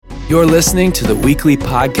You're listening to the weekly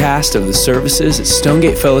podcast of the services at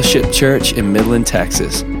Stonegate Fellowship Church in Midland,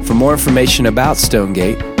 Texas. For more information about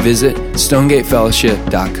Stonegate, visit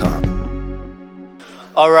stonegatefellowship.com.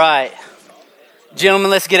 All right,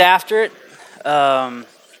 gentlemen, let's get after it.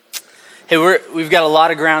 We've got a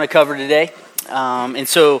lot of ground to cover today. And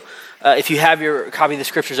so if you have your copy of the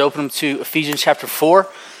scriptures, open them to Ephesians chapter 4,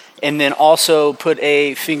 and then also put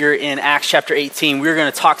a finger in Acts chapter 18. We're going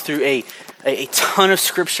to talk through a ton of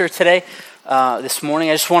scripture today, this morning.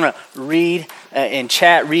 I just want to read and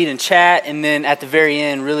chat, and then at the very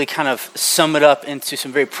end, really kind of sum it up into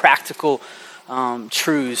some very practical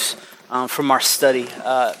truths from our study.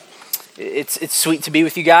 It's sweet to be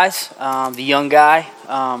with you guys, the young guy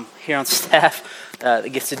here on staff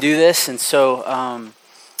that gets to do this. And so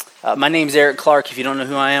my name's Eric Clark. If you don't know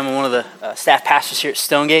who I am, I'm one of the staff pastors here at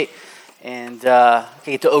Stonegate. And I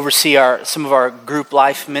get to oversee some of our group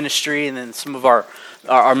life ministry and then some of our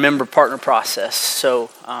member partner process.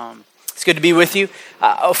 So it's good to be with you.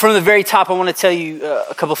 From the very top, I want to tell you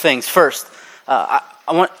a couple things. First, I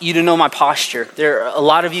want you to know my posture. There are a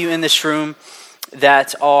lot of you in this room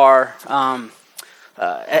that are,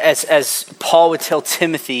 as Paul would tell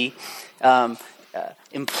Timothy,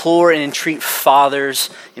 implore and entreat fathers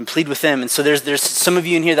and plead with them. And so there's some of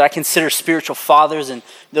you in here that I consider spiritual fathers, and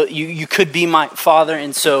you could be my father.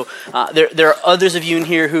 And so there are others of you in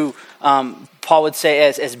here who Paul would say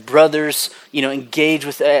as brothers, engage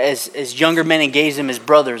with, as younger men engage them as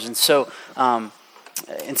brothers. And so, and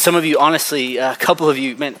some of you, honestly, a couple of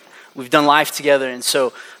you, man, we've done life together. And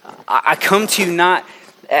so I come to you not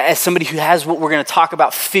as somebody who has what we're going to talk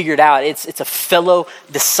about figured out. It's a fellow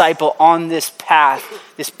disciple on this path,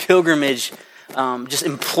 this pilgrimage, just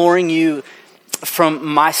imploring you from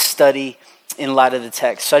my study in light of the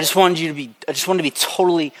text. So I just wanted to be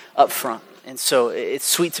totally upfront. And so it's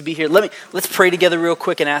sweet to be here. Let's pray together real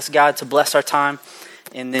quick and ask God to bless our time,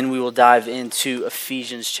 and then we will dive into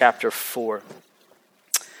Ephesians chapter 4.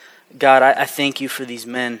 God, I thank you for these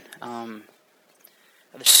men.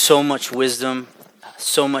 There's so much wisdom,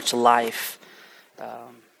 so much life.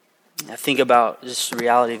 I think about just the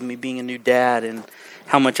reality of me being a new dad and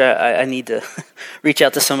how much I need to reach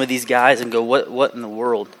out to some of these guys and go, what in the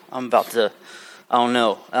world? I don't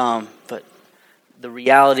know. But the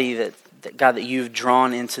reality that God, that you've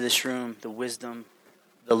drawn into this room, the wisdom,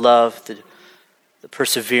 the love, the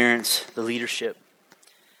perseverance, the leadership.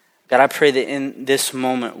 God, I pray that in this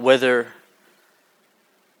moment, whether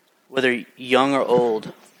young or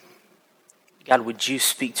old, God, would you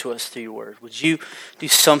speak to us through your word? Would you do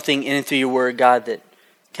something in and through your word, God, that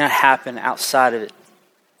cannot happen outside of it?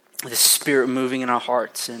 The Spirit moving in our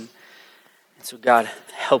hearts. And so, God,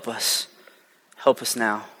 help us. Help us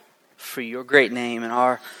now for your great name and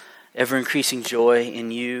our ever-increasing joy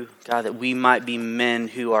in you, God, that we might be men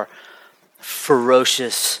who are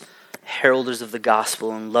ferocious heralders of the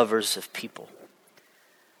gospel and lovers of people.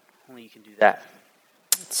 Only you can do that.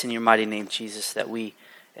 It's in your mighty name, Jesus, that we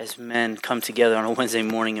as men come together on a Wednesday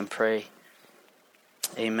morning and pray.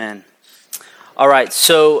 Amen. All right,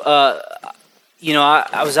 so I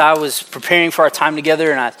was preparing for our time together,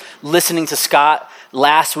 and I was listening to Scott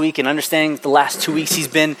last week and understanding the last 2 weeks he's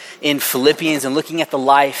been in Philippians and looking at the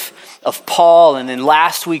life of Paul, and then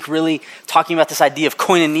last week really talking about this idea of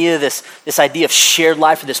koinonia, this idea of shared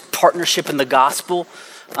life, or this partnership in the gospel.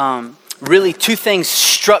 Really, two things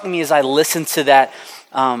struck me as I listened to that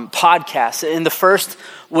podcast, and the first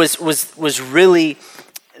was really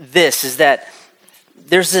this, is that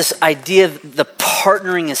there's this idea of the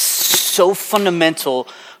partnering is so fundamental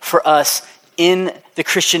for us in the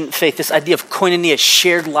Christian faith, this idea of koinonia,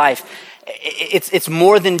 shared life. It's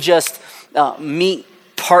more than just me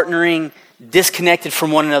partnering disconnected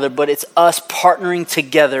from one another, but it's us partnering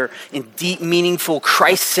together in deep, meaningful,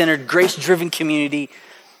 Christ-centered, grace-driven community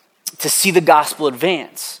to see the gospel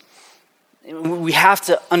advance. We have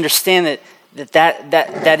to understand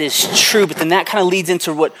that is true, but then that kind of leads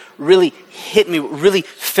into what really hit me, what really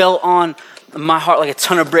fell on my heart like a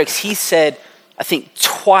ton of bricks. He said, I think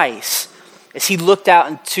twice, as he looked out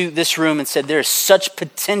into this room and said, there is such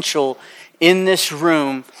potential in this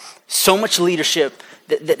room, so much leadership,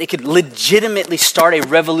 that it could legitimately start a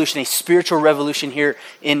revolution, a spiritual revolution here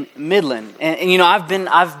in Midland. And I've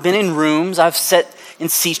been in rooms, I've sat in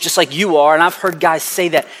seats just like you are, and I've heard guys say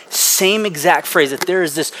that same exact phrase, that there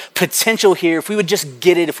is this potential here. If we would just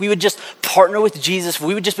get it, if we would just partner with Jesus, if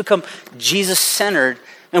we would just become Jesus-centered,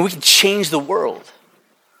 and we could change the world.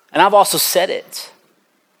 And I've also said it.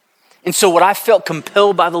 And so what I felt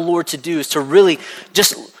compelled by the Lord to do is to really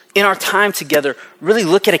just in our time together, really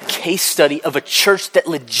look at a case study of a church that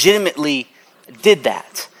legitimately did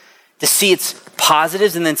that, to see its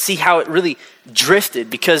positives and then see how it really drifted.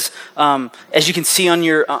 Because as you can see on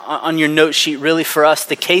your note sheet, really for us,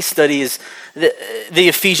 the case study is the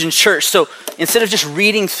Ephesian church. So instead of just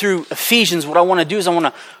reading through Ephesians, what I want to do is I want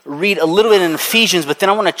to read a little bit in Ephesians, but then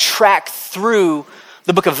I want to track through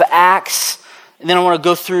the book of Acts. And then I want to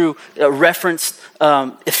go through reference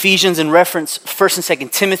Ephesians and reference 1st and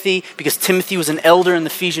 2nd Timothy, because Timothy was an elder in the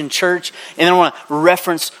Ephesian church. And then I want to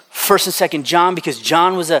reference 1st and 2nd John, because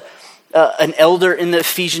John was an elder in the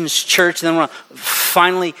Ephesians church. And then I want to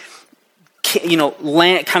finally,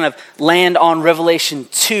 land on Revelation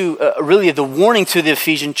 2, really the warning to the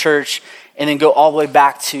Ephesian church, and then go all the way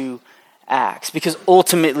back to Acts. Because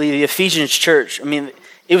ultimately, the Ephesians church,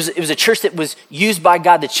 it was a church that was used by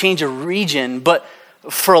God to change a region, but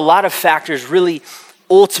for a lot of factors really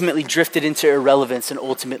ultimately drifted into irrelevance and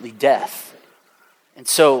ultimately death. And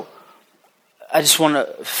so I just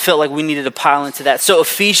felt like we needed to pile into that. So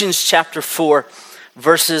Ephesians chapter 4,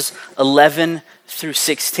 verses 11 through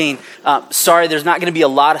 16. Sorry, there's not going to be a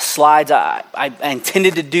lot of slides. I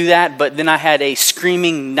intended to do that, but then I had a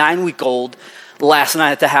screaming 9-week-old last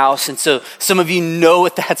night at the house, and so some of you know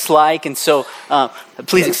what that's like, and so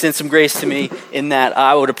please extend some grace to me in that.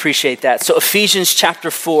 I would appreciate that. So Ephesians chapter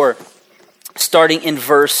 4, starting in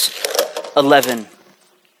verse 11,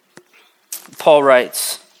 Paul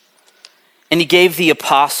writes, "And he gave the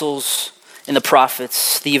apostles and the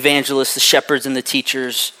prophets, the evangelists, the shepherds, and the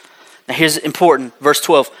teachers." Now here's important, verse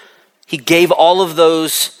 12. He gave all of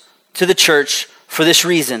those to the church for this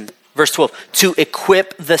reason, verse 12, to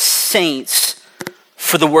equip the saints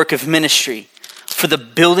for the work of ministry, for the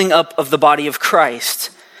building up of the body of Christ,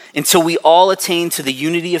 until we all attain to the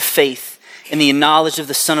unity of faith and the knowledge of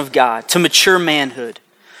the Son of God, to mature manhood,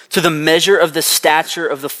 to the measure of the stature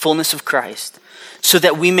of the fullness of Christ, so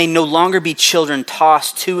that we may no longer be children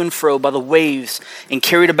tossed to and fro by the waves and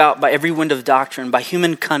carried about by every wind of doctrine, by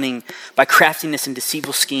human cunning, by craftiness and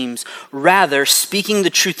deceitful schemes. Rather, speaking the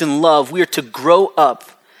truth in love, we are to grow up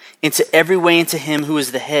into every way into him who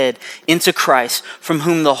is the head, into Christ, from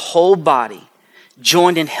whom the whole body,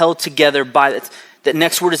 joined and held together by that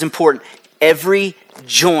next word is important, every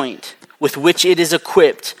joint with which it is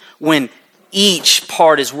equipped, when each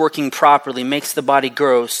part is working properly, makes the body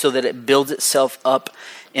grow so that it builds itself up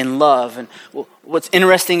in love. And what's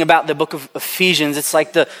interesting about the book of Ephesians, it's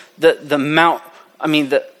like the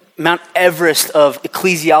Mount Everest of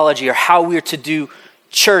ecclesiology, or how we are to do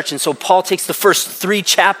church. And so Paul takes the first 3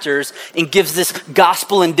 chapters and gives this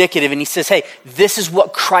gospel indicative, and he says, hey, this is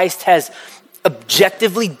what Christ has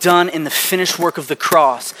objectively done in the finished work of the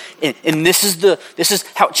cross. And this is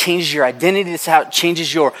how it changes your identity, this is how it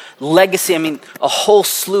changes your legacy. A whole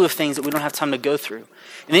slew of things that we don't have time to go through.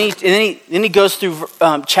 And then he goes through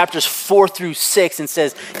chapters 4 through 6 and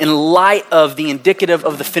says, in light of the indicative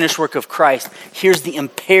of the finished work of Christ, here's the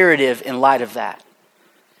imperative in light of that.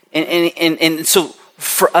 And so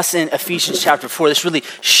for us in Ephesians chapter 4, this really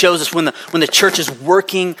shows us when the church is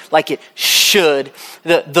working like it should,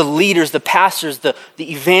 the leaders, the pastors, the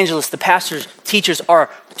evangelists, the pastors, teachers are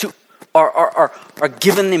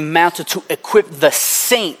given the mantle to equip the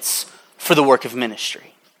saints for the work of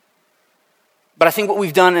ministry. But I think what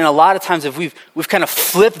we've done, and a lot of times we've kind of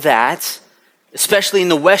flipped that, especially in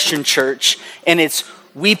the Western church, and it's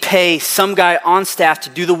we pay some guy on staff to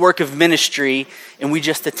do the work of ministry and we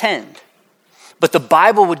just attend. But the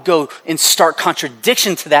Bible would go in stark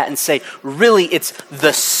contradiction to that and say, really, it's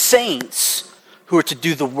the saints who are to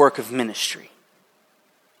do the work of ministry.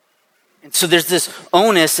 And so there's this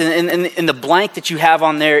onus, and the blank that you have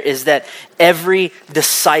on there is that every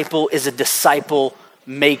disciple is a disciple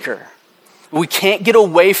maker. We can't get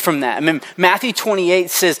away from that. Matthew 28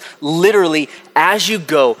 says, literally, as you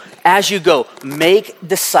go, make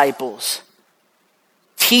disciples,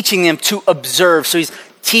 teaching them to observe. So he's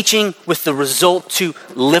teaching with the result to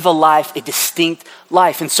live a life, a distinct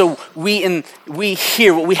life. And so we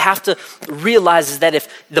here, what we have to realize is that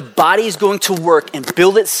if the body is going to work and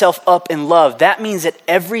build itself up in love, that means that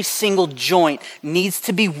every single joint needs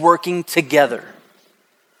to be working together.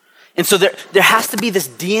 And so there has to be this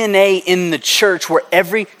DNA in the church where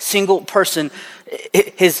every single person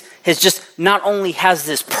has just not only has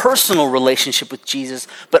this personal relationship with Jesus,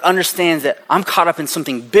 but understands that I'm caught up in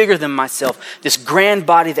something bigger than myself, this grand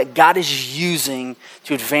body that God is using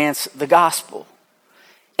to advance the gospel.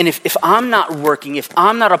 And if I'm not working, if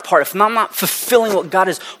I'm not a part, if I'm not fulfilling what God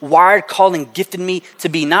has wired, called, and gifted me to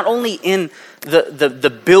be, not only in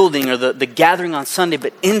the building or the gathering on Sunday,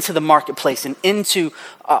 but into the marketplace and into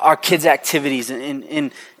our kids' activities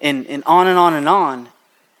and on and on and on,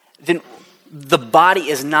 then the body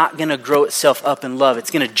is not going to grow itself up in love.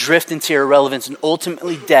 It's going to drift into irrelevance and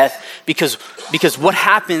ultimately death because what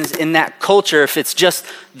happens in that culture, if it's just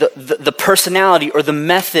the personality or the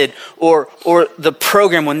method or the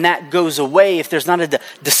program, when that goes away, if there's not a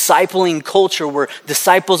discipling culture where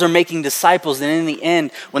disciples are making disciples, then in the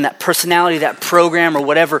end, when that personality, that program or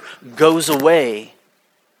whatever goes away,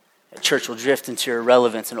 the church will drift into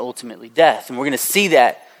irrelevance and ultimately death. And we're going to see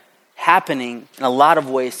that happening in a lot of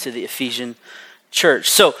ways to the Ephesian church.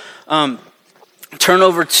 So turn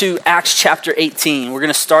over to Acts chapter 18. We're going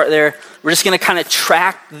to start there. We're just going to kind of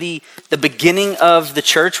track the beginning of the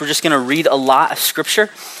church. We're just going to read a lot of scripture.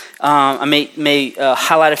 I may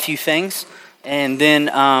highlight a few things, and then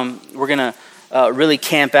we're going to really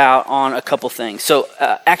camp out on a couple things. So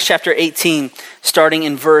Acts chapter 18, starting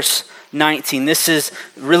in verse 19. This is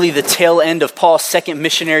really the tail end of Paul's second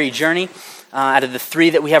missionary journey. Out of the three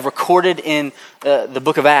that we have recorded in the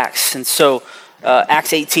book of Acts. And so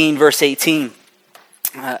Acts 18, verse 18.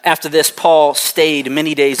 After this, Paul stayed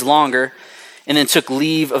many days longer and then took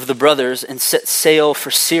leave of the brothers and set sail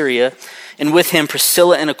for Syria, and with him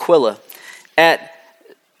Priscilla and Aquila. At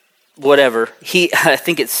I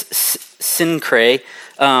think it's Cenchreae,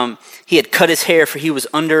 he had cut his hair, for he was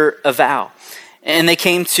under a vow. And they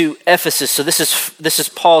came to Ephesus. So this is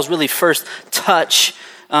Paul's really first touch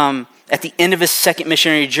at the end of his second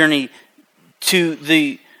missionary journey to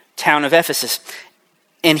the town of Ephesus.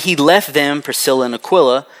 And he left them, Priscilla and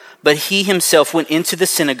Aquila, but he himself went into the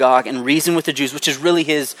synagogue and reasoned with the Jews, which is really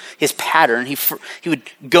his pattern. He would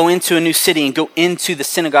go into a new city and go into the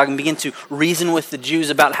synagogue and begin to reason with the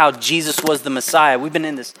Jews about how Jesus was the Messiah. We've been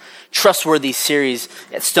in this Trustworthy series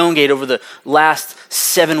at Stonegate over the last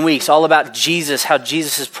 7 weeks, all about Jesus, how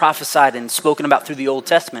Jesus is prophesied and spoken about through the Old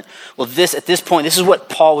Testament. Well, at this point, this is what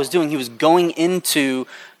Paul was doing. He was going into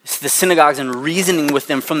the synagogues and reasoning with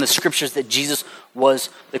them from the scriptures that Jesus was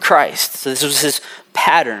the Christ. So this was his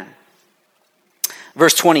pattern.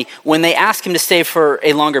 Verse 20, when they asked him to stay for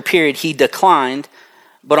a longer period, he declined,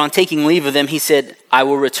 but on taking leave of them, he said, I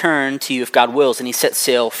will return to you if God wills. And he set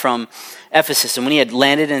sail from Ephesus. And when he had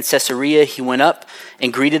landed in Caesarea, he went up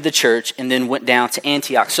and greeted the church and then went down to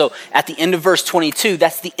Antioch. So at the end of verse 22,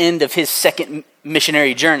 that's the end of his second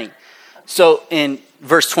missionary journey. So in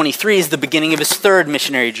verse 23 is the beginning of his third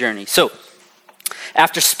missionary journey. So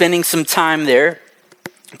after spending some time there,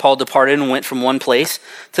 Paul departed and went from one place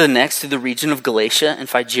to the next to the region of Galatia and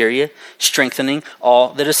Phrygia, strengthening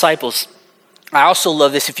all the disciples. I also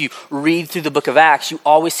love this. If you read through the book of Acts, you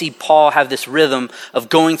always see Paul have this rhythm of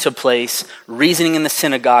going to a place, reasoning in the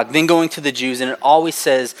synagogue, then going to the Jews, and it always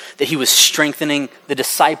says that he was strengthening the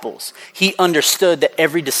disciples. He understood that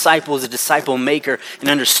every disciple is a disciple maker and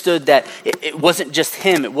understood that it wasn't just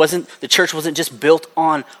him. The church wasn't just built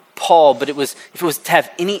on Paul, but if it was to have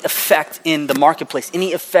any effect in the marketplace,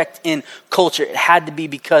 any effect in culture, it had to be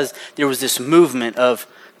because there was this movement of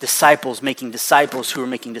disciples making disciples who were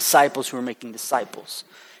making disciples who were making disciples.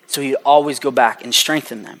 So he'd always go back and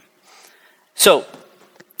strengthen them. So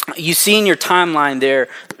you see in your timeline there,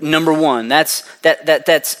 number one, that's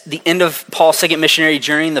the end of Paul's second missionary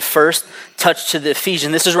journey and the first touch to the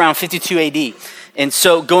Ephesians. This is around 52 AD. And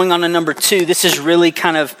so going on to number two, this is really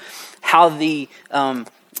kind of how the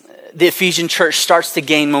Ephesian church starts to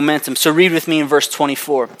gain momentum. So read with me in verse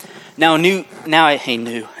 24. Now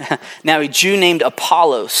a Jew named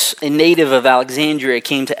Apollos, a native of Alexandria,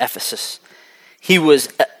 came to Ephesus. He was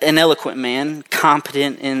an eloquent man,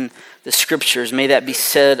 competent in the scriptures. May that be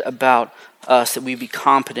said about us, that we be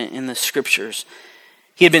competent in the scriptures.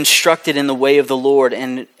 He had been instructed in the way of the Lord,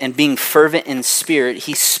 and being fervent in spirit,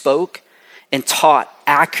 he spoke and taught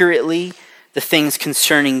accurately the things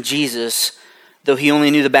concerning Jesus, though he only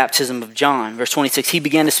knew the baptism of John. Verse 26, he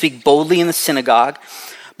began to speak boldly in the synagogue.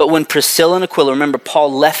 But when Priscilla and Aquila, remember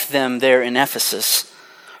Paul left them there in Ephesus,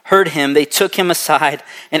 heard him, they took him aside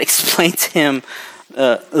and explained to him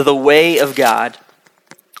the way of God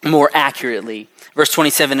more accurately. Verse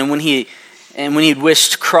 27, and when he had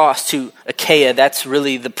wished to cross to Achaia, that's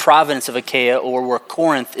really the province of Achaia, or where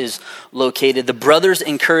Corinth is located, the brothers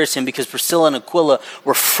encouraged him because Priscilla and Aquila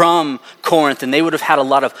were from Corinth, and they would have had a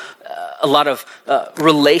lot of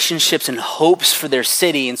relationships and hopes for their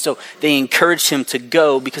city, and so they encouraged him to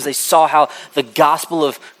go because they saw how the gospel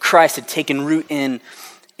of Christ had taken root in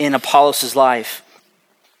Apollos' life.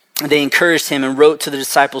 They encouraged him and wrote to the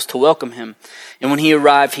disciples to welcome him. And when he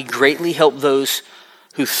arrived, he greatly helped those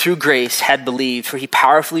who through grace had believed, for he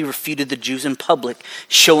powerfully refuted the Jews in public,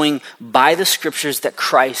 showing by the scriptures that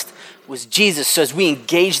Christ was Jesus. So as we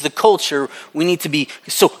engage the culture, we need to be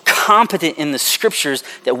so competent in the scriptures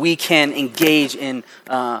that we can engage in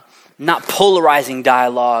not polarizing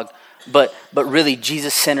dialogue, but really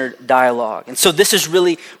Jesus-centered dialogue. And so this is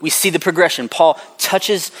really, we see the progression. Paul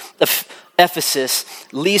touches Ephesus,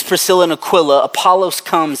 leaves Priscilla and Aquila, Apollos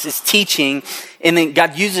comes, is teaching, and then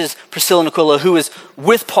God uses Priscilla and Aquila, who is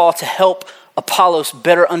with Paul, to help Apollos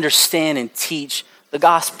better understand and teach the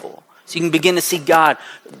gospel. So you can begin to see God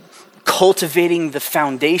cultivating the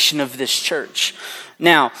foundation of this church.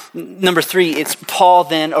 Now, number 3, it's Paul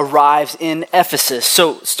then arrives in Ephesus.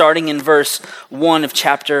 So starting in verse 1 of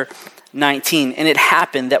chapter 19, and it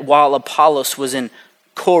happened that while Apollos was in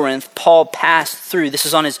Corinth, Paul passed through, this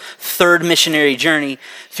is on his 3rd missionary journey,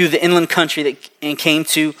 through the inland country and came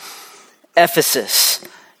to Ephesus.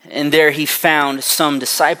 And there he found some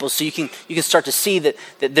disciples. So you can start to see that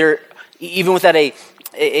there, even without a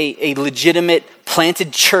legitimate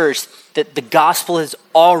planted church, that the gospel is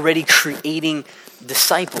already creating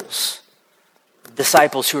disciples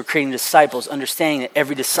who are creating disciples, understanding that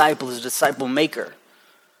every disciple is a disciple maker.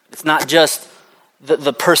 It's not just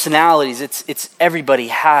the personalities, it's everybody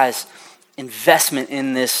has investment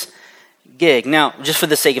in this gig. Now, just for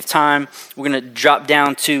the sake of time, we're going to drop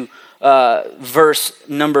down to verse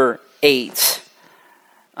number 8.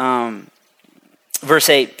 Verse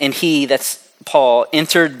 8, and he, that's Paul,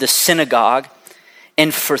 entered the synagogue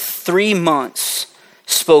and for 3 months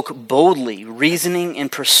spoke boldly, reasoning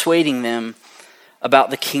and persuading them about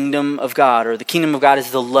the kingdom of God, or the kingdom of God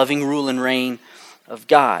is the loving rule and reign of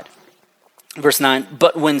God. Verse 9,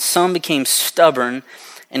 but when some became stubborn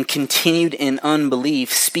and continued in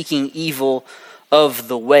unbelief, speaking evil of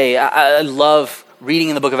the way. I love reading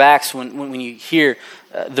in the book of Acts when you hear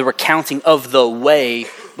the recounting of the way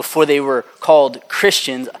before they were called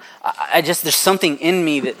Christians. There's something in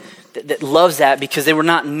me that loves that, because they were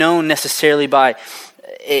not known necessarily by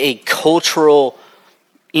a cultural,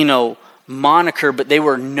 moniker, but they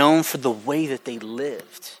were known for the way that they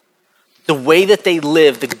lived. The way that they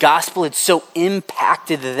lived, the gospel had so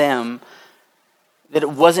impacted them that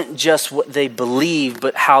it wasn't just what they believed,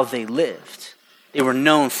 but how they lived. They were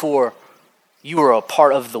known for, you were a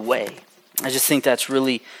part of the way. I just think that's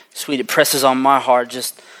really sweet. It presses on my heart,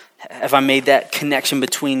 just have I made that connection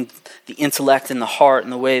between the intellect and the heart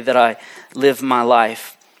and the way that I live my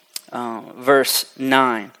life. Verse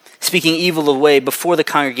 9, speaking evil of the way before the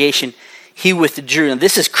congregation, he withdrew. Now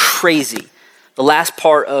this is crazy. The last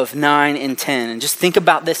part of 9 and 10. And just think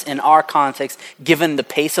about this in our context, given the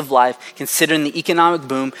pace of life, considering the economic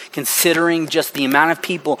boom, considering just the amount of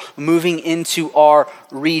people moving into our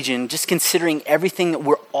region, just considering everything that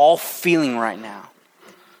we're all feeling right now.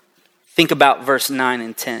 Think about verse 9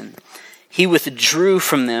 and 10. He withdrew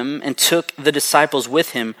from them and took the disciples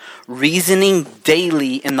with him, reasoning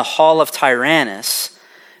daily in the hall of Tyrannus.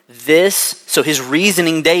 So his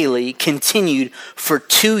reasoning daily continued for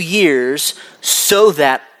 2 years, so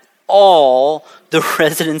that all the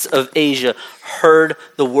residents of Asia heard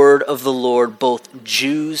the word of the Lord, both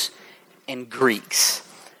Jews and Greeks.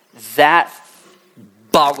 That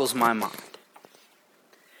boggles my mind.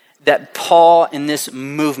 That Paul in this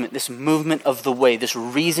movement of the way, this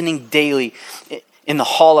reasoning daily in the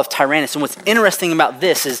hall of Tyrannus. And what's interesting about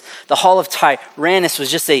this is the hall of Tyrannus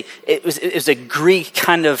was just it was a Greek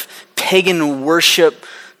kind of pagan worship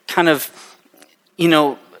kind of,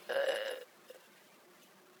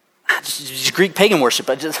 just Greek pagan worship.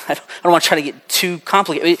 I don't want to try to get too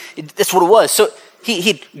complicated. That's what it was. So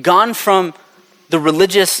he'd gone from the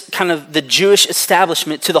religious, kind of the Jewish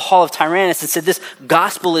establishment to the hall of Tyrannus and said, this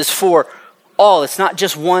gospel is for all. It's not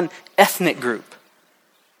just one ethnic group.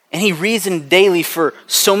 And he reasoned daily for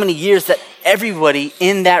so many years that everybody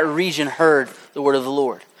in that region heard the word of the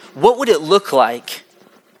Lord. What would it look like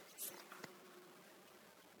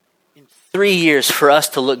in 3 years for us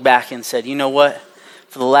to look back and said, you know what?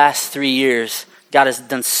 For the last 3 years, God has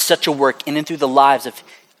done such a work in and through the lives of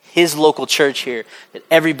his local church here that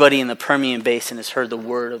everybody in the Permian Basin has heard the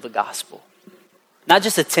word of the gospel. Not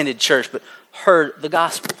just attended church, but heard the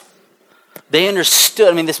gospel. They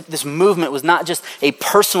understood, this movement was not just a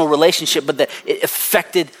personal relationship, but that it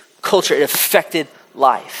affected culture, it affected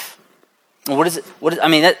life. And I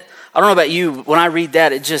don't know about you, but when I read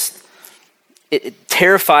that, it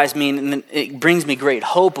terrifies me, and it brings me great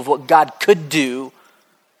hope of what God could do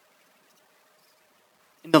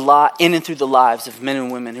in and through the lives of men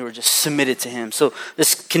and women who are just submitted to him. So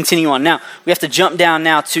let's continue on. Now, we have to jump down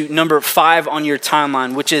now to number 5 on your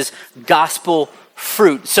timeline, which is gospel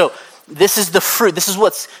fruit. So this is the fruit. This is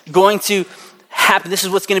what's going to happen. This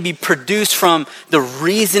is what's going to be produced from the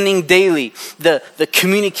reasoning daily, the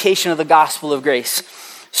communication of the gospel of grace.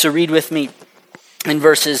 So read with me in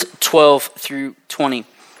verses 12 through 20.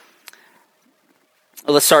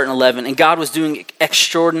 Let's start in 11. And God was doing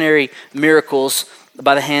extraordinary miracles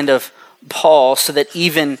by the hand of Paul, so that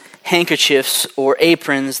even handkerchiefs or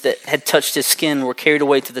aprons that had touched his skin were carried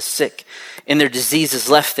away to the sick, and their diseases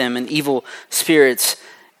left them, and evil spirits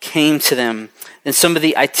came to them. Then some of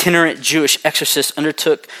the itinerant Jewish exorcists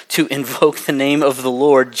undertook to invoke the name of the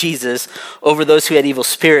Lord Jesus over those who had evil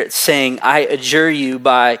spirits, saying, I adjure you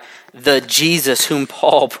by the Jesus whom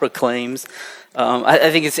Paul proclaims. I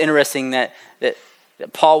think it's interesting that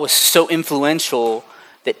Paul was so influential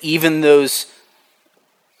that even those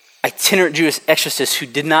itinerant Jewish exorcists who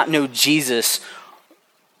did not know Jesus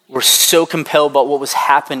were so compelled by what was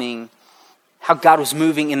happening, how God was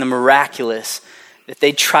moving in the miraculous, that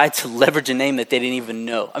they tried to leverage a name that they didn't even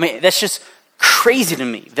know. I mean, that's just crazy to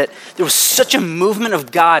me, that there was such a movement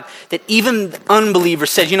of God that even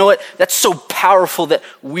unbelievers said, you know what, that's so powerful that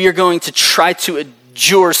we are going to try to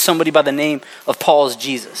adjure somebody by the name of Paul as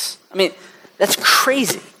Jesus. I mean, that's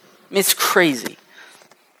crazy. I mean, it's crazy.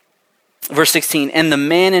 Verse 16, and the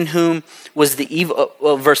man in whom was the evil,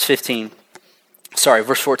 verse 14.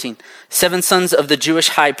 7 sons of the Jewish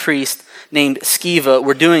high priest named Sceva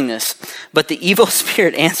were doing this. But the evil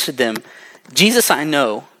spirit answered them, Jesus I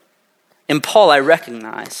know, and Paul I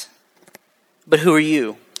recognize, but who are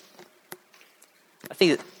you? I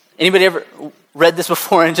think that anybody ever read this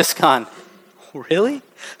before and just gone, really?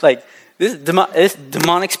 Like, this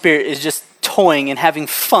demonic spirit is just toying and having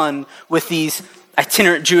fun with these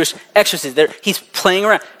itinerant Jewish exorcists. He's playing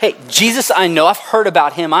around. Hey, Jesus I know, I've heard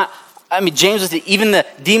about him. I mean, James was even the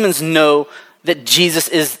demons know that Jesus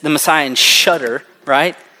is the Messiah and shudder,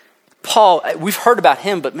 right? Paul, we've heard about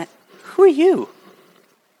him, but man, who are you?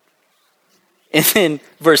 And then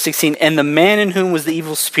verse 16, and the man in whom was the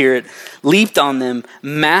evil spirit leaped on them,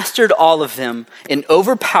 mastered all of them, and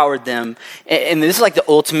overpowered them. And this is like the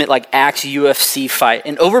ultimate like Acts UFC fight,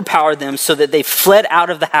 and overpowered them so that they fled out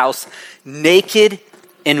of the house naked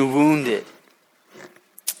and wounded.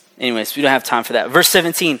 Anyways, we don't have time for that. Verse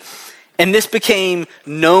 17, and this became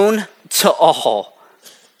known to all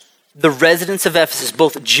the residents of Ephesus,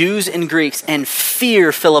 both Jews and Greeks, and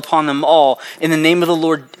fear fell upon them all. In the name of the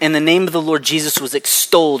Lord, and the name of the Lord Jesus was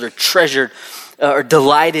extolled or treasured or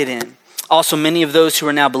delighted in. Also, many of those who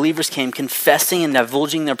were now believers came, confessing and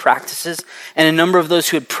divulging their practices. And a number of those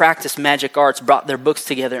who had practiced magic arts brought their books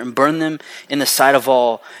together and burned them in the sight of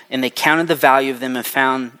all. And they counted the value of them and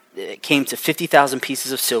found it came to 50,000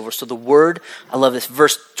 pieces of silver. So the word, I love this,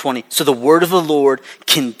 verse 20. So the word of the Lord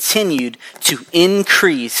continued to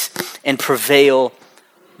increase and prevail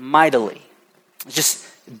mightily. It's just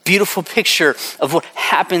a beautiful picture of what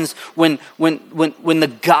happens when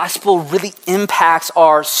the gospel really impacts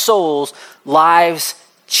our souls. Lives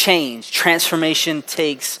change. Transformation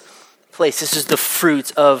takes place. This is the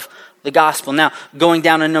fruit of the gospel. Now, going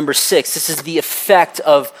down to number 6, this is the effect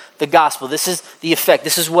of the gospel. This is the effect.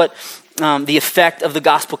 This is what the effect of the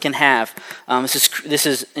gospel can have. This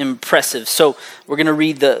is impressive. So we're going to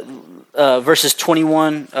read the verses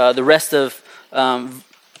 21, the rest of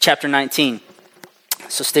chapter 19.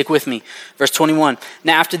 So stick with me. Verse 21.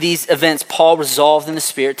 Now after these events, Paul resolved in the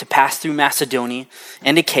Spirit to pass through Macedonia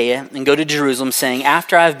and Achaia and go to Jerusalem, saying,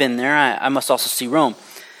 after I've been there, I must also see Rome.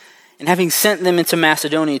 And having sent them into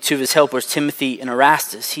Macedonia, 2 of his helpers, Timothy and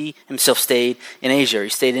Erastus, he himself stayed in Asia. He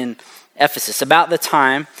stayed in Ephesus. About the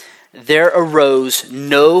time, there arose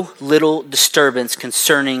no little disturbance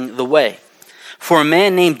concerning the way. For a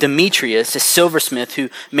man named Demetrius, a silversmith who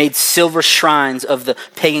made silver shrines of the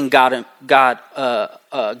pagan goddess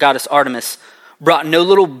Artemis, brought no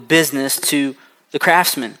little business to the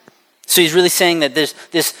craftsmen. So he's really saying that there's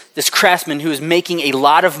this craftsman who is making a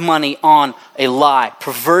lot of money on a lie,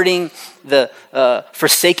 perverting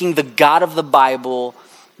forsaking the God of the Bible,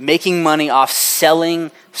 making money off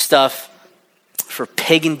selling stuff for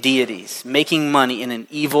pagan deities, making money in an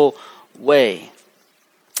evil way.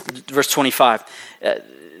 Verse 25,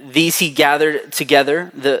 these he gathered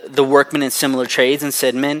together, the workmen in similar trades, and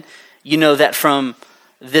said, men, you know that from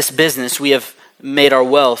this business we have made our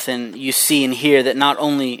wealth, and you see and hear that not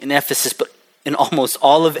only in Ephesus, but in almost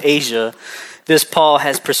all of Asia, this Paul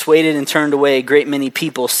has persuaded and turned away a great many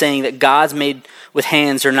people, saying that gods made with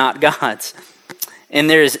hands are not gods. And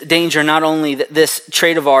there is danger not only that this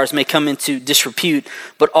trade of ours may come into disrepute,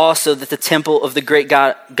 but also that the temple of the great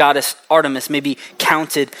goddess Artemis may be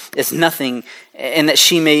counted as nothing, and that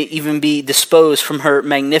she may even be disposed from her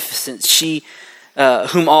magnificence, she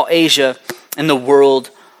whom all Asia and the world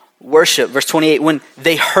worship. Verse 28, when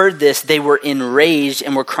they heard this, they were enraged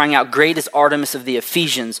and were crying out, "Great is Artemis of the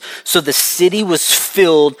Ephesians." So the city was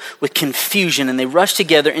filled with confusion, and they rushed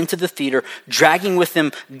together into the theater, dragging with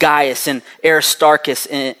them Gaius and Aristarchus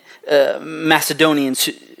and Macedonians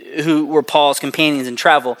who were Paul's companions in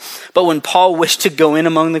travel. But when Paul wished to go in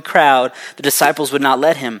among the crowd, the disciples would not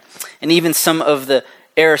let him. And even some of the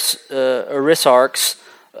Aristarchs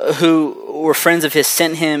who were friends of his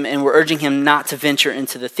sent him and were urging him not to venture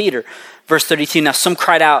into the theater. Verse 32, now some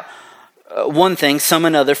cried out one thing, some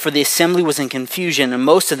another, for the assembly was in confusion, and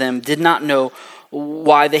most of them did not know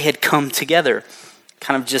why they had come together.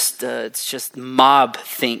 Kind of just, it's just mob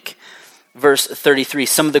think. Verse 33,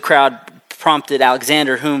 some of the crowd prompted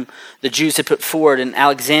Alexander, whom the Jews had put forward, and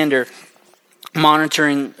Alexander,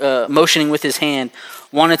 motioning with his hand,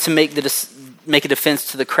 wanted to make a defense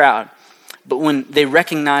to the crowd. But when they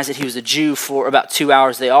recognized that he was a Jew, for about 2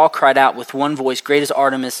 hours, they all cried out with one voice, "Great is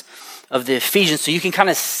Artemis of the Ephesians." So you can kind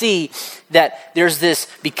of see that there's this,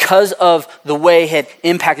 because of the way it had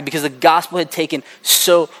impacted, because the gospel had taken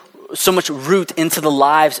so much root into the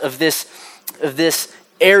lives of this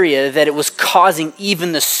area, that it was causing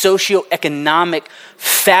even the socioeconomic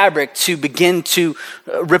fabric to begin to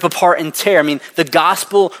rip apart and tear. I mean, the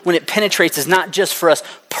gospel, when it penetrates, is not just for us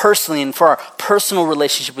personally and for our personal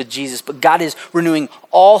relationship with Jesus, but God is renewing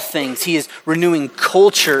all things. He is renewing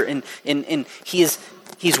culture, and He's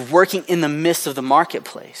working in the midst of the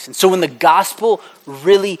marketplace. And so when the gospel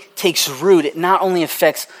really takes root, it not only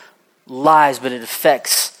affects lives, but it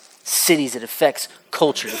affects cities, it affects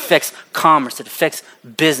culture, it affects commerce, it affects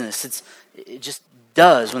business. It just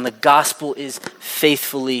does when the gospel is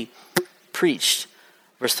faithfully preached.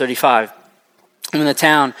 Verse 35, when the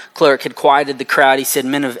town clerk had quieted the crowd, he said,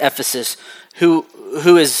 "Men of Ephesus, who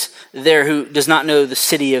is there who does not know the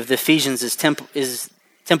city of the Ephesians is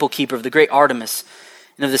temple keeper of the great Artemis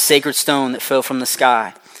and of the sacred stone that fell from the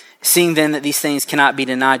sky? Seeing then that these things cannot be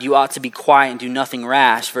denied, you ought to be quiet and do nothing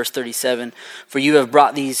rash." Verse 37, "For you have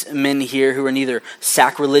brought these men here who are neither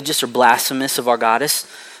sacrilegious or blasphemous of our goddess.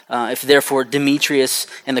 If therefore Demetrius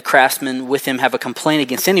and the craftsmen with him have a complaint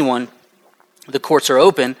against anyone, the courts are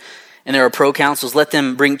open and there are proconsuls. Let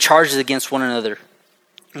them bring charges against one another.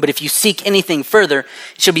 But if you seek anything further,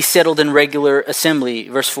 it shall be settled in regular assembly."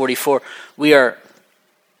 Verse 44, "We are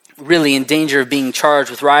really in danger of being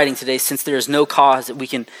charged with rioting today, since there is no cause that we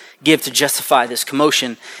can give to justify this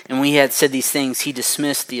commotion." And when he had said these things, he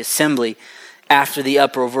dismissed the assembly. After the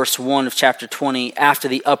uproar, verse 1 of chapter 20, after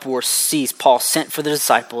the uproar ceased, Paul sent for the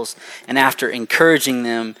disciples, and after encouraging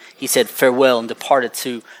them, he said farewell and departed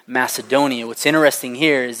to Macedonia. What's interesting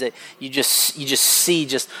here is that you just see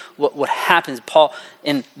just what happens. Paul,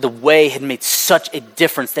 in the way, had made such a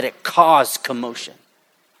difference that it caused commotion.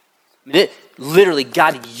 Literally,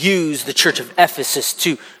 God used the church of Ephesus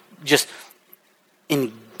to just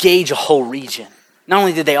engage a whole region. Not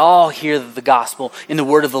only did they all hear the gospel in the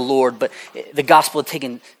word of the Lord, but the gospel had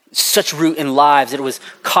taken such root in lives that it was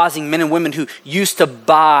causing men and women who used to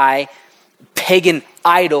buy pagan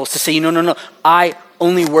idols to say, no, I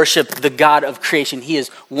only worship the God of creation. He is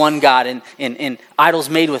one God. And idols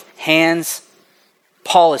made with hands,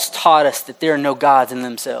 Paul has taught us that there are no gods in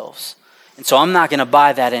themselves. And so I'm not going to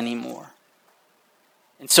buy that anymore.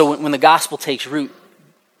 And so when the gospel takes root,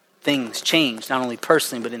 things change, not only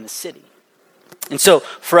personally, but in the city. And so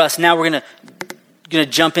for us, now we're going to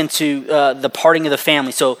jump into the parting of the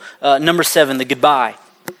family. So number 7, the goodbye.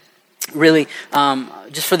 Really,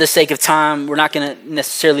 just for the sake of time, we're not going to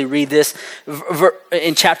necessarily read this.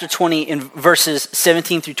 In chapter 20, in verses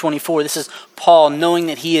 17 through 24, this is Paul knowing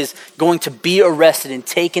that he is going to be arrested and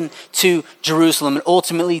taken to Jerusalem and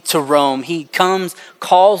ultimately to Rome. He comes,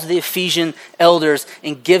 calls the Ephesian elders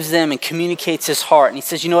and gives them and communicates his heart. And he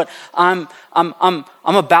says, you know what, I'm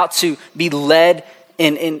about to be led,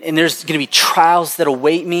 and there's going to be trials that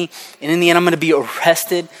await me, and in the end I'm going to be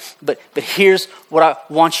arrested, but here's what I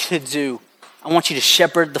want you to do. I want you to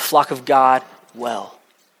shepherd the flock of God well.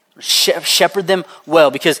 Shepherd them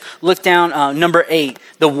well, because look down, number 8,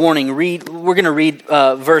 the warning. We're going to read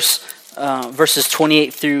verses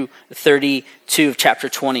 28 through 32 of chapter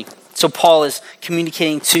 20. So Paul is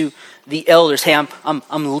communicating to the elders, hey,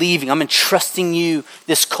 I'm leaving. I'm entrusting you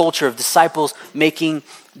this culture of disciples making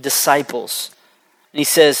disciples. And he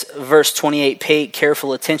says, verse 28, pay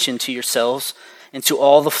careful attention to yourselves and to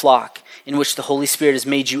all the flock in which the Holy Spirit has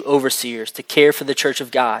made you overseers to care for the church of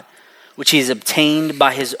God, which he has obtained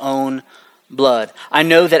by his own blood. I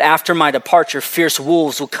know that after my departure, fierce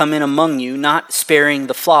wolves will come in among you, not sparing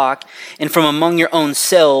the flock, and from among your own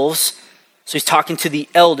selves So he's talking to the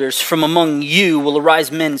elders. From among you will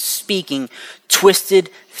arise men speaking twisted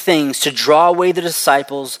things to draw away the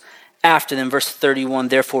disciples after them. Verse 31,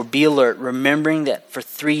 therefore be alert, remembering that for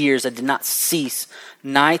 3 years I did not cease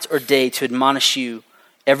night or day to admonish you,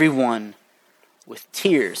 everyone with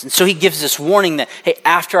tears. And so he gives this warning that, hey,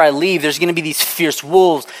 after I leave, there's going to be these fierce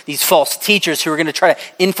wolves, these false teachers who are going to try to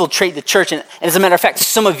infiltrate the church. And as a matter of fact,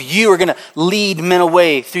 some of you are going to lead men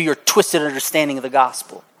away through your twisted understanding of the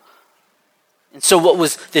gospel. And so what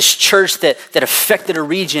was this church that affected a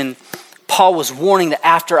region, Paul was warning that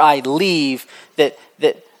after I leave, that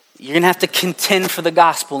you're going to have to contend for the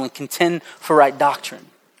gospel and contend for right doctrine.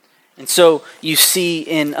 And so you see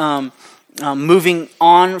in moving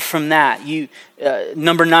on from that,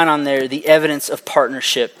 number 9 on there, the evidence of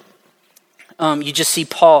partnership. You just see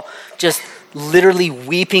Paul just literally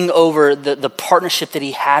weeping over the partnership that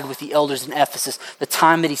he had with the elders in Ephesus, the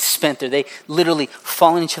time that he spent there. They literally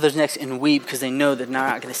fall on each other's necks and weep because they know that they're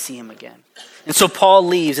not going to see him again. And so Paul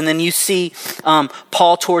leaves, and then you see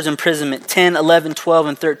Paul towards imprisonment. 10, 11, 12,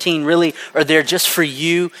 and 13 really are there just for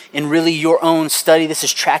you and really your own study. This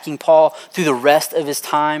is tracking Paul through the rest of his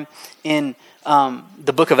time in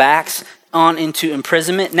the book of Acts on into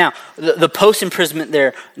imprisonment. Now, the post-imprisonment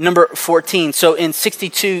there, number 14. So in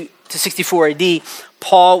 62 to 64 AD,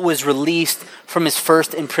 Paul was released from his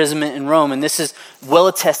first imprisonment in Rome. And this is well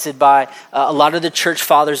attested by a lot of the church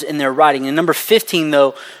fathers in their writing. And number 15,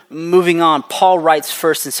 though, moving on, Paul writes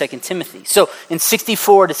 1st and 2nd Timothy. So in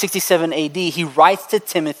 64 to 67 AD, he writes to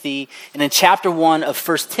Timothy. And in chapter 1 of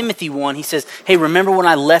 1 Timothy 1, he says, hey, remember when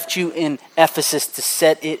I left you in Ephesus to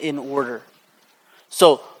set it in order?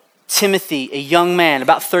 So Timothy, a young man,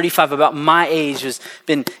 about 35, about my age, has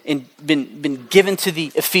been given to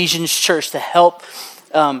the Ephesians church to help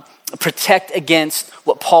protect against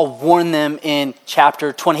what Paul warned them in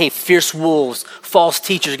chapter 20. Hey, fierce wolves, false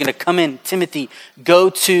teachers are going to come in. Timothy, go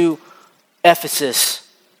to Ephesus,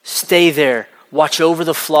 stay there, watch over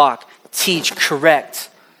the flock, teach, correct,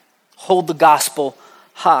 hold the gospel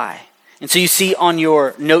high. And so you see on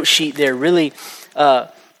your note sheet there, really,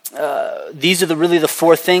 these are really the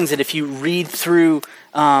 4 things that if you read through,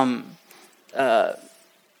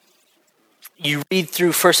 you read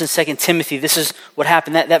through 1st and 2nd Timothy, this is what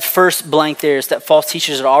happened. That first blank there is that false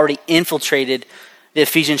teachers had already infiltrated the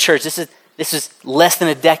Ephesian church. This is less than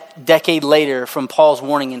a decade later from Paul's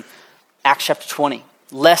warning in Acts chapter 20.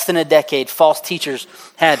 Less than a decade, false teachers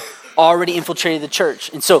had already infiltrated the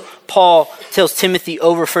church. And so Paul tells Timothy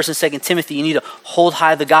over 1st and 2nd Timothy, you need to hold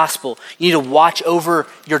high the gospel. You need to watch over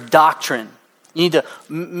your doctrine. You need to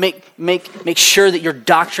make sure that your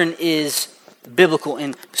doctrine is biblical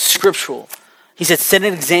and scriptural. He said, set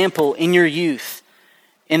an example in your youth.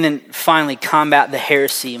 And then finally, combat the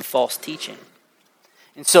heresy and false teaching.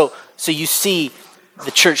 And so you see the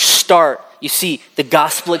church start. You see the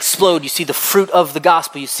gospel explode. You see the fruit of the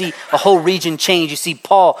gospel. You see a whole region change. You see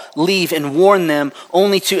Paul leave and warn them,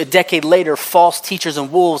 only to a decade later, false teachers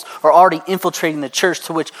and wolves are already infiltrating the church,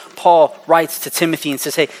 to which Paul writes to Timothy and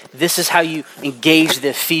says, hey, this is how you engage the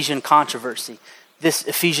Ephesian controversy, this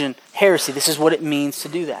Ephesian heresy. This is what it means to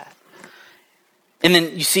do that. And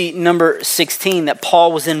then you see number 16, that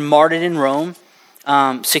Paul was then martyred in Rome,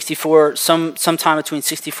 64, sometime between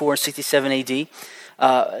 64 and 67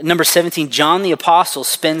 AD. Number 17, John the Apostle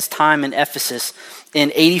spends time in Ephesus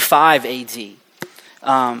in 85 AD.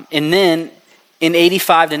 And then in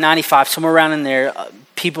 85 to 95, somewhere around in there,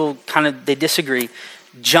 people they disagree.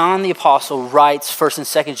 John the Apostle writes 1st and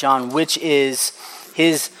 2nd John, which is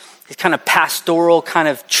his kind of pastoral kind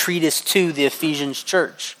of treatise to the Ephesians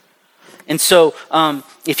church. And so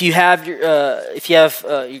if you have your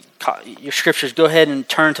scriptures, go ahead and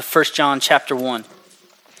turn to 1 John chapter 1.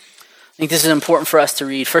 I think this is important for us to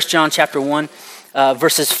read. 1 John chapter 1,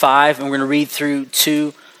 verses 5, and we're going to read through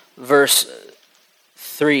 2, verse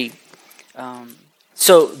 3.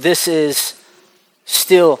 So this is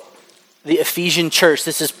still the Ephesian church.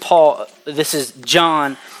 This is Paul, this is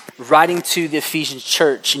John writing to the Ephesian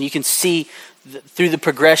church, and you can see through the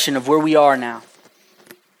progression of where we are now.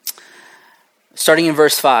 Starting in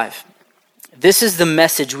verse 5. This is the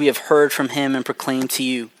message we have heard from him and proclaimed to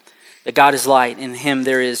you, that God is light, in him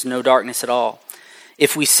there is no darkness at all.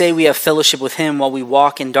 If we say we have fellowship with him while we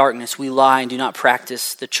walk in darkness, we lie and do not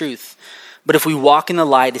practice the truth. But if we walk in the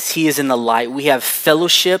light as he is in the light, we have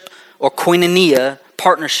fellowship, or koinonia,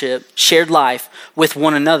 partnership, shared life with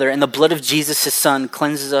one another, and the blood of Jesus, his son,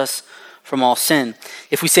 cleanses us from all sin.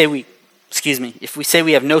 If we say we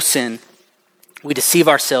have no sin, we deceive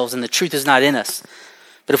ourselves and the truth is not in us.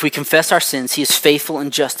 But if we confess our sins, he is faithful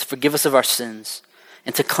and just to forgive us of our sins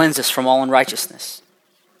and to cleanse us from all unrighteousness.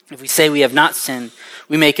 If we say we have not sinned,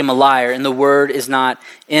 we make him a liar, and the word is not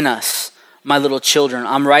in us. My little children,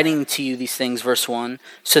 I'm writing to you these things, verse 1,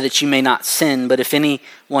 so that you may not sin. But if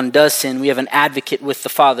anyone does sin, we have an advocate with the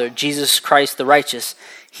Father, Jesus Christ the righteous.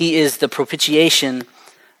 He is the propitiation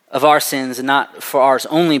of our sins, and not for ours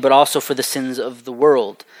only, but also for the sins of the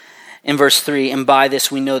world. In verse 3, and by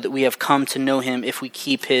this we know that we have come to know him if we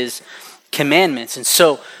keep his commandments. And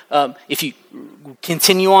so if you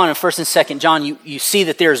continue on in 1st and 2nd John, you see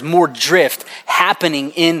that there's more drift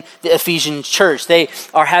happening in the Ephesian church. They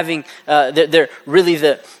are having, they're really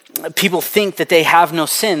the people think that they have no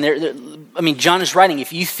sin. John is writing,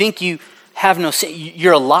 if you think you have no sin,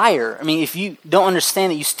 you're a liar. If you don't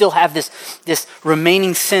understand that you still have this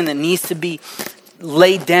remaining sin that needs to be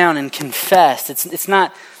laid down and confessed. It's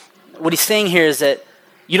not, what he's saying here is that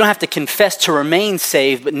you don't have to confess to remain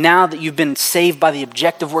saved, but now that you've been saved by the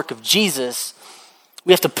objective work of Jesus,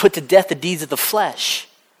 we have to put to death the deeds of the flesh.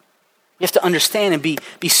 We have to understand and be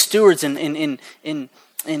stewards and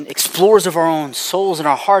explorers of our own souls and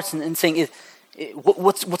our hearts, and saying,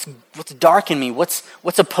 what's dark in me? What's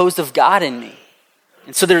opposed of God in me?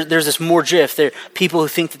 And so there's this more drift. There are people who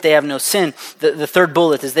think that they have no sin. The third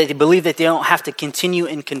bullet is they believe that they don't have to continue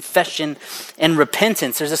in confession and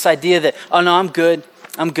repentance. There's this idea that, oh no, I'm good.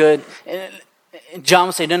 And John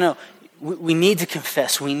would say, no, we need to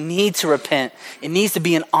confess. We need to repent. It needs to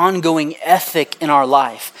be an ongoing ethic in our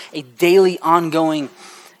life, a daily ongoing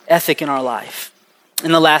ethic in our life.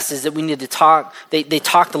 And the last is that we need to talk. They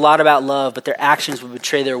talked a lot about love, but their actions would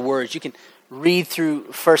betray their words. You can read through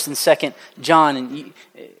 1st and 2nd John, and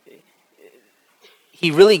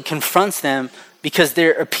he really confronts them because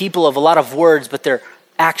they're a people of a lot of words, but their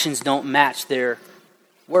actions don't match their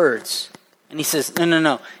words. And he says,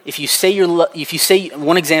 no. If you say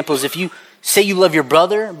one example is if you say you love your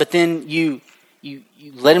brother, but then you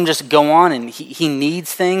let him just go on and he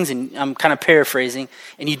needs things, and I'm kind of paraphrasing,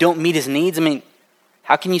 and you don't meet his needs.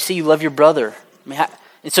 How can you say you love your brother?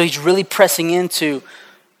 And so he's really pressing into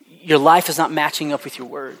your life is not matching up with your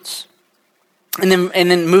words. And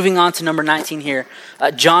then moving on to number 19 here,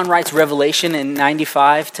 John writes Revelation in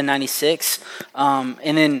 95 to 96,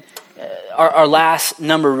 and then our last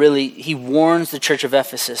number, really, he warns the church of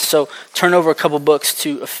Ephesus. So turn over a couple books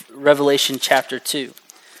to Revelation chapter 2.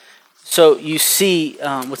 So you see,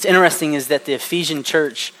 what's interesting is that the Ephesian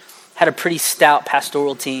church had a pretty stout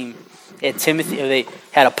pastoral team. They had Timothy, they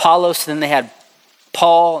had Apollos, then they had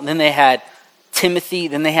Paul, then they had Timothy,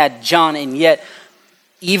 then they had John, and yet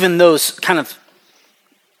even those kind of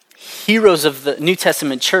heroes of the New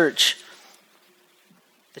Testament church,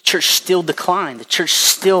 the church still declined. The church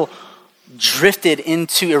still drifted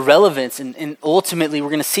into irrelevance, and ultimately, we're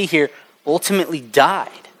going to see here, ultimately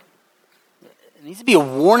died. It needs to be a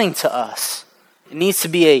warning to us. It needs to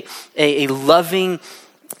be a loving,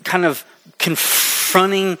 kind of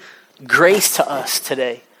confronting grace to us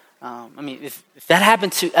today. If that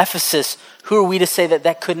happened to Ephesus, who are we to say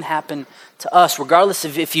that couldn't happen to us, regardless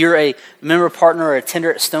of if you're a member, partner, or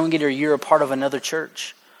attender at Stonegate, or you're a part of another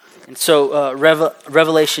church. And so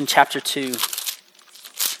Revelation chapter 2,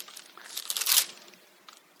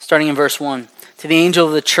 starting in verse 1. To the angel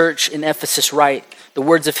of the church in Ephesus write, the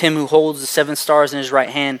words of him who holds the 7 stars in his right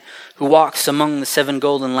hand, who walks among the 7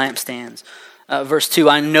 golden lampstands. Verse 2,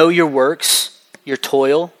 I know your works, your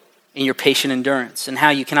toil, and your patient endurance, and how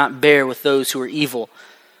you cannot bear with those who are evil,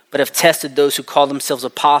 but have tested those who call themselves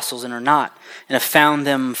apostles and are not, and have found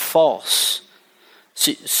them false.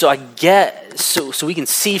 So we can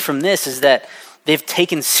see from this is that they've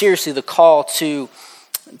taken seriously the call to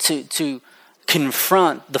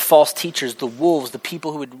confront the false teachers, the wolves, the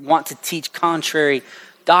people who would want to teach contrary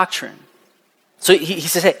doctrine. So he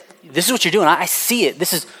says, hey, this is what you're doing. I see it.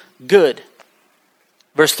 This is good.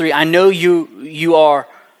 Verse 3, I know you are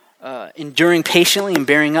enduring patiently and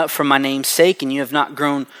bearing up for my name's sake, and you have not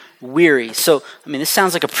grown weary. So, this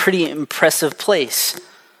sounds like a pretty impressive place.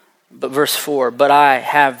 But verse 4, but I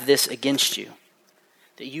have this against you,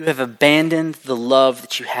 that you have abandoned the love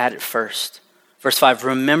that you had at first. Verse 5,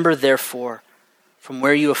 remember therefore from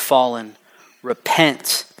where you have fallen,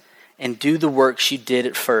 repent and do the works you did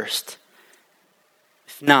at first.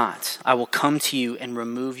 If not, I will come to you and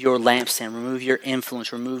remove your lampstand, remove your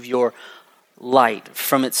influence, remove your light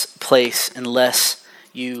from its place unless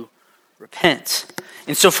you repent.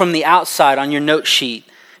 And so from the outside on your note sheet,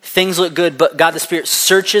 things look good, but God the Spirit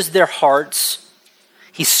searches their hearts.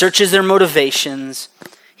 He searches their motivations.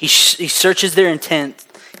 He searches their intent,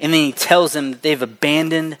 and then he tells them that they've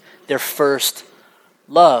abandoned their first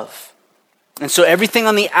love. And so everything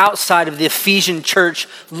on the outside of the Ephesian church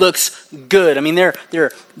looks good.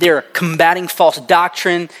 They're combating false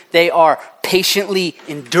doctrine. They are patiently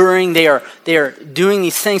enduring. They are doing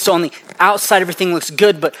these things. So on the outside, everything looks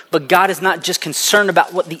good, but God is not just concerned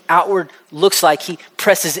about what the outward looks like. He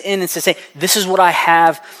presses in and says, hey, this is what I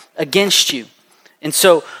have against you. And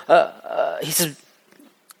so he says,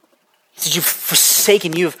 you've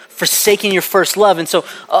forsaken your first love. And so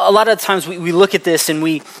a lot of times we look at this and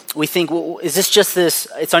we think, well, is this just this,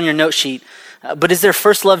 it's on your note sheet, but is their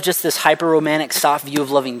first love just this hyper-romantic, soft view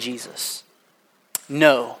of loving Jesus?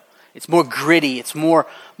 No. It's more gritty. It's more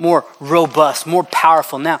robust, more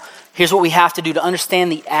powerful. Now, here's what we have to do to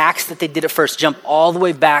understand the acts that they did at first. Jump all the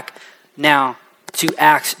way back now to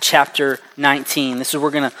Acts chapter 19. This is where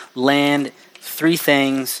we're going to land 3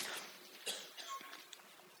 things.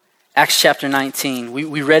 Acts chapter 19.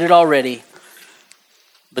 We read it already,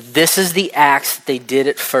 but this is the acts that they did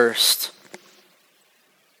at first.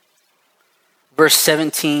 Verse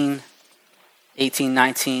 17, 18,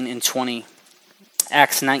 19, and 20.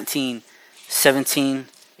 Acts 19, 17,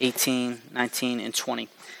 18, 19, and 20.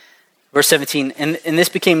 Verse 17, and this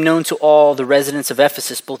became known to all the residents of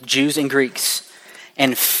Ephesus, both Jews and Greeks,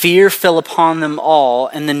 and fear fell upon them all,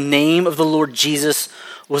 and the name of the Lord Jesus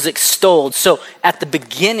was extolled. So at the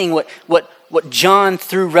beginning, what John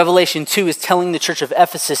through Revelation 2 is telling the church of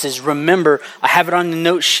Ephesus is, remember, I have it on the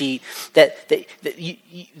note sheet, that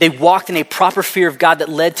they walked in a proper fear of God that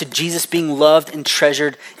led to Jesus being loved and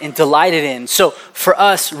treasured and delighted in. So for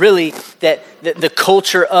us, really, that the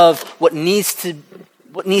culture of what needs to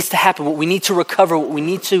happen, what we need to recover, what we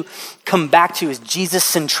need to come back to is Jesus'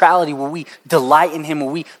 centrality, where we delight in him, where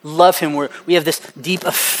we love him, where we have this deep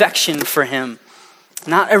affection for him.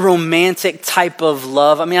 Not a romantic type of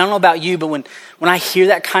love. I mean, I don't know about you, but when I hear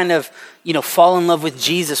that kind of, fall in love with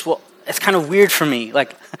Jesus, well, it's kind of weird for me.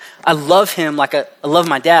 Like, I love him like I love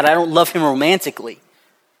my dad. I don't love him romantically.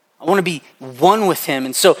 I want to be one with him.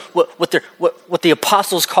 And so what the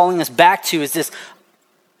apostles calling us back to is this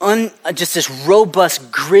just this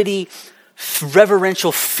robust, gritty,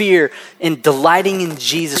 reverential fear and delighting in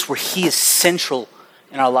Jesus, where he is central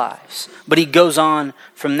in our lives. But he goes on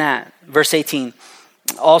from that. Verse 18,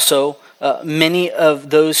 also, many of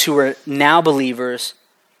those who were now believers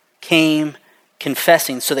came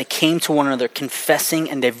confessing. So they came to one another, confessing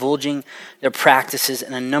and divulging their practices.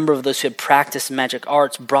 And a number of those who had practiced magic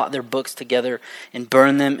arts brought their books together and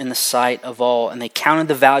burned them in the sight of all. And they counted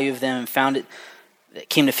the value of them and found it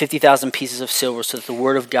came to 50,000 pieces of silver, so that the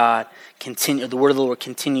word of God continued, the word of the Lord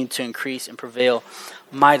continued to increase and prevail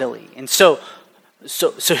mightily. And so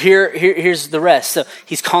here's the rest. So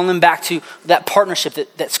he's calling them back to that partnership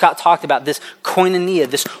that Scott talked about, this koinonia,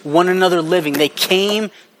 this one another living. They came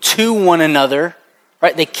to one another,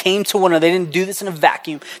 right? They came to one another. They didn't do this in a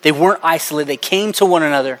vacuum. They weren't isolated. They came to one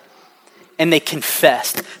another and they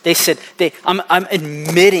confessed. They said, I'm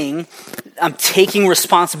admitting, I'm taking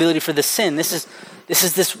responsibility for the sin. This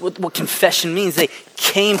is what confession means. They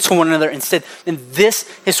came to one another and said, and this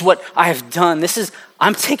is what I have done.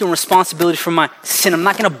 I'm taking responsibility for my sin. I'm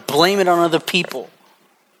not going to blame it on other people.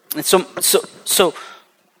 And so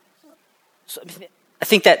I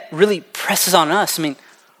think that really presses on us. I mean,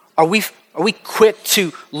 are we quick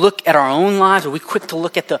to look at our own lives? Are we quick to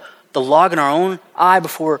look at the log in our own eye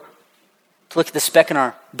before to look at the speck in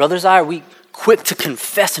our brother's eye? Are we quick to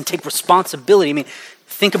confess and take responsibility? I mean,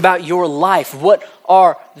 think about your life. What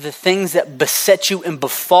are the things that beset you and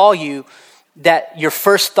befall you that your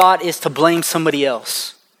first thought is to blame somebody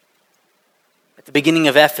else? At the beginning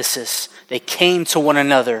of Ephesus, they came to one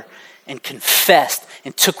another and confessed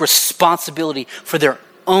and took responsibility for their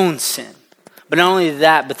own sin. But not only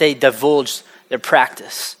that, but they divulged their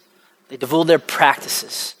practice. They divulged their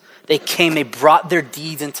practices. They brought their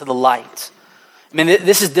deeds into the light. I mean,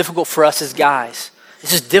 this is difficult for us as guys.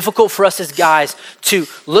 This is difficult for us as guys to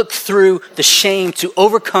look through the shame, to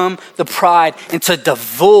overcome the pride, and to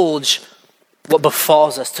divulge what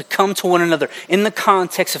befalls us, to come to one another in the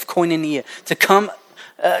context of koinonia, to come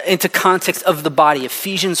into context of the body.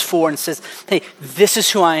 Ephesians 4 and says, hey, this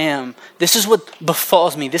is who I am. This is what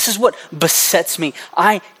befalls me. This is what besets me.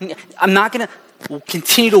 I'm not going to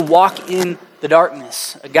continue to walk in the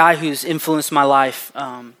darkness. A guy who's influenced my life,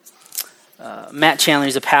 Matt Chandler,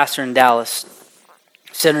 he's a pastor in Dallas.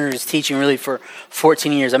 Centered his teaching really for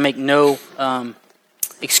 14 years. I make no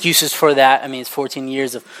excuses for that. I mean, it's 14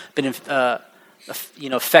 years of been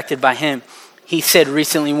affected by him. He said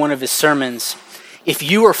recently in one of his sermons, if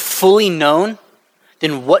you are fully known,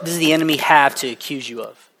 then what does the enemy have to accuse you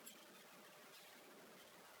of?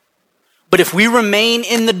 But if we remain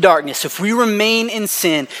in the darkness, if we remain in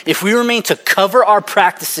sin, if we remain to cover our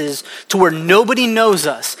practices to where nobody knows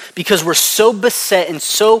us because we're so beset and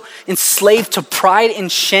so enslaved to pride and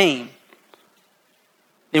shame,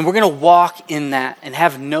 then we're going to walk in that and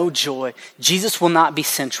have no joy. Jesus will not be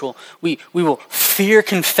central. We will fear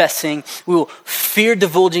confessing. We will fear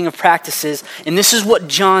divulging of practices. And this is what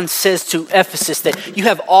John says to Ephesus, that you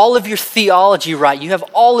have all of your theology right. You have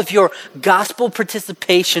all of your gospel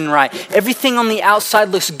participation right. Everything on the outside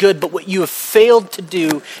looks good, but what you have failed to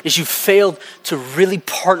do is you failed to really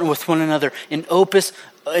partner with one another in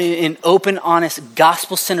open, honest,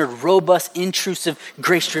 gospel-centered, robust, intrusive,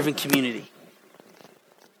 grace-driven community.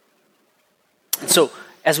 And so,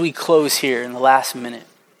 as we close here in the last minute,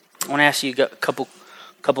 I want to ask you a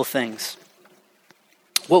couple things.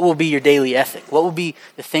 What will be your daily ethic? What will be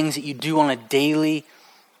the things that you do on a daily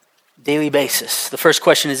basis? The first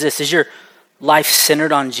question is this: is your life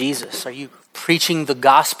centered on Jesus? Are you preaching the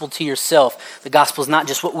gospel to yourself? The gospel is not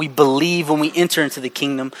just what we believe when we enter into the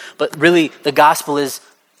kingdom, but really the gospel is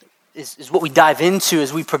what we dive into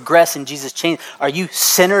as we progress in Jesus' change. Are you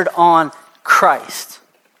centered on Christ?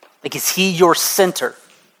 Like, is he your center?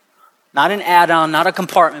 Not an add-on, not a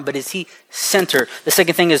compartment, but is he center? The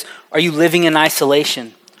second thing is, are you living in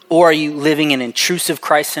isolation? Or are you living in intrusive,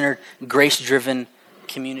 Christ-centered, grace-driven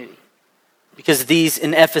community? Because these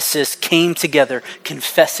in Ephesus came together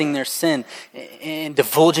confessing their sin and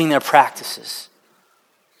divulging their practices.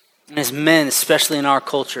 And as men, especially in our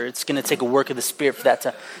culture, it's going to take a work of the Spirit for that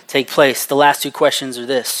to take place. The last two questions are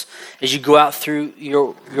this: as you go out through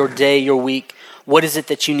your day, your week, what is it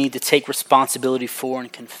that you need to take responsibility for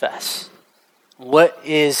and confess? What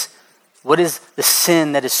is the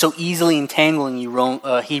sin that is so easily entangling you,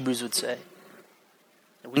 Hebrews would say?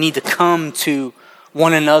 We need to come to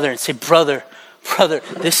one another and say, brother,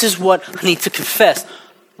 this is what I need to confess.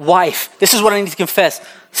 Wife, this is what I need to confess.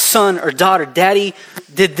 Son or daughter, daddy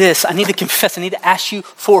did this. I need to confess. I need to ask you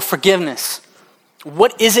for forgiveness.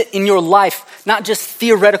 What is it in your life? Not just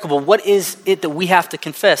theoretical, but what is it that we have to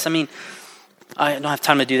confess? I mean, I don't have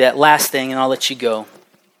time to do that. Last thing, and I'll let you go.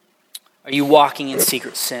 Are you walking in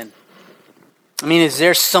secret sin? I mean, is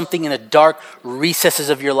there something in the dark recesses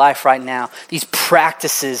of your life right now, these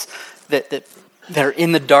practices that are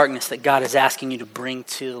in the darkness that God is asking you to bring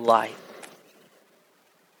to the light?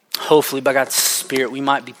 Hopefully, by God's Spirit, we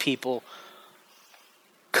might be people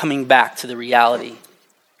coming back to the reality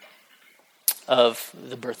of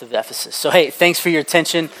the birth of Ephesus. So, hey, thanks for your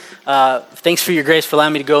attention. Thanks for your grace for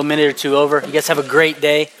allowing me to go a minute or two over. You guys have a great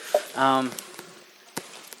day.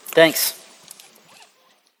 Thanks.